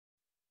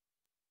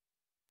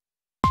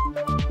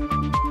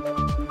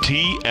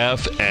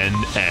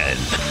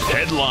TFNN.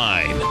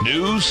 Headline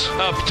News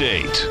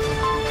Update.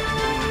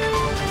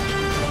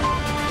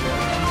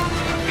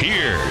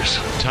 Here's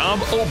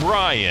Tom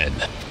O'Brien.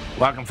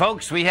 Welcome,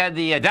 folks. We had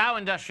the Dow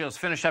Industrials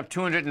finish up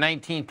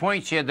 219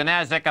 points. You had the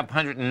NASDAQ up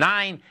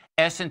 109.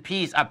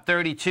 S&P's up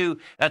 32.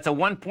 That's a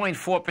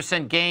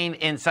 1.4% gain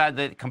inside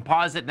the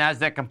composite,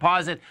 NASDAQ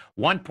composite,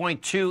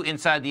 1.2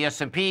 inside the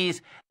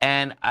S&P's,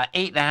 and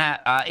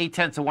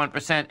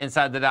 0.8%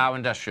 inside the Dow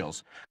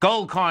Industrials.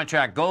 Gold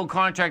contract up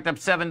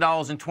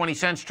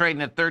 $7.20,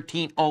 trading at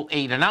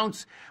 $13.08 an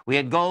ounce. We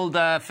had gold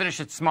finish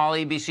its small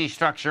ABC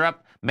structure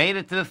up, made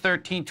it to the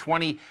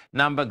 1320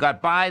 number,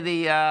 got by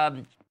the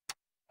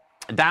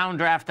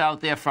downdraft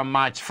out there from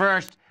March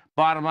 1st.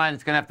 Bottom line,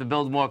 it's going to have to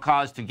build more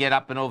cars to get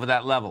up and over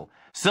that level.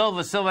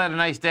 Silver had a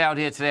nice day out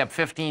here today, up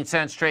 15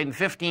 cents, trading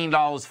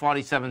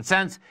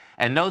 $15.47.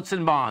 And notes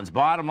and bonds.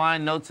 Bottom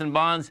line, notes and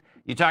bonds,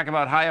 you talk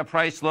about higher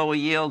price, lower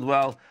yield.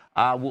 Well,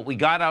 what we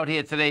got out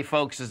here today,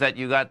 folks, is that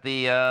you got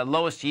the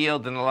lowest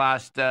yield in the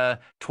last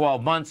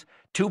 12 months,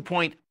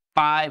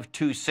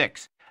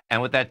 2.526.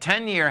 And what that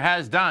 10-year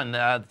has done,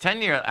 the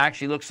 10-year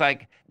actually looks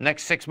like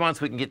next 6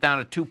 months we can get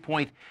down to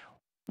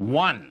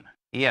 2.1.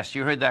 Yes,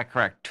 you heard that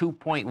correct.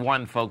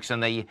 2.1, folks,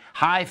 and the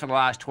high for the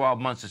last 12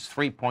 months is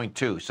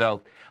 3.2.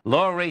 So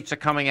lower rates are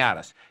coming at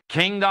us.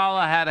 King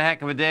dollar had a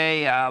heck of a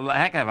day,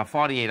 heck of a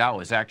 48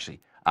 hours, actually.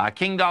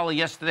 King dollar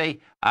yesterday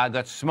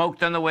got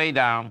smoked on the way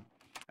down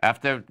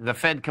after the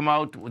Fed come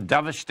out with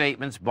dovish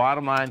statements.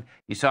 Bottom line,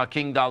 you saw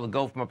King dollar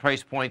go from a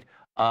price point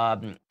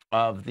of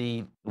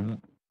the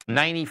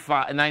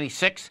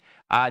 96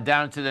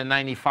 down to the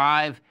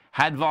 95.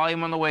 Had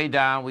volume on the way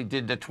down. We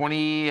did the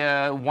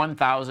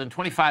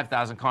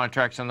 25,000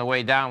 contracts on the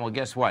way down. Well,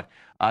 guess what?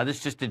 This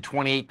just did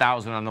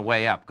 28,000 on the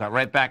way up. Got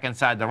right back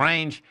inside the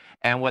range.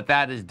 And what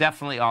that is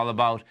definitely all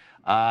about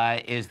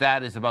is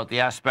about the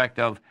aspect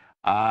of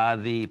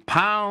the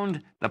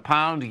pound. The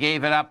pound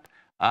gave it up.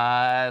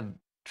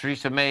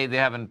 Theresa May,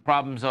 they're having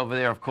problems over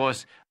there, of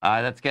course.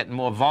 That's getting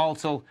more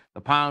volatile.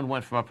 The pound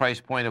went from a price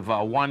point of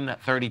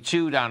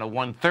 132 down to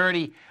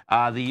 130.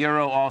 The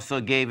euro also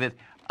gave it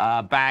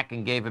back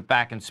and gave it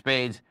back in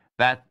spades.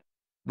 That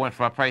went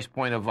from a price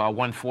point of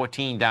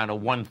 114 down to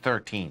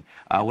 113.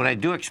 What I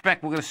do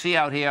expect we're going to see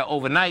out here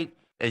overnight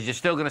is you're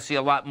still going to see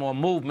a lot more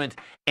movement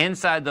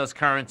inside those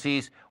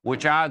currencies,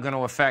 which are going to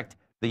affect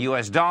the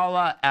U.S.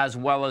 dollar as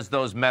well as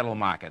those metal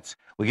markets.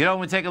 We get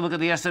over and take a look at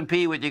the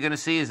S&P. What you're going to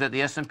see is that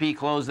the S&P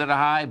closed at a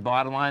high.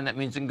 Bottom line, that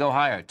means it can go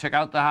higher. Took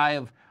out the high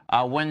of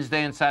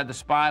Wednesday inside the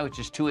SPY, which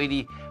is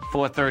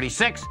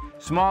 284.36.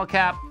 Small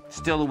cap,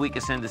 still the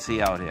weakest index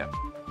out here.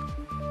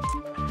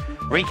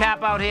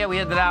 Recap out here, we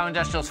had the Dow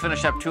Industrials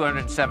finish up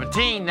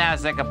 217,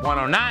 NASDAQ up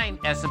 109,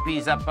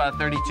 S&P's up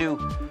 32.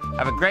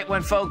 Have a great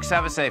one, folks.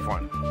 Have a safe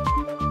one.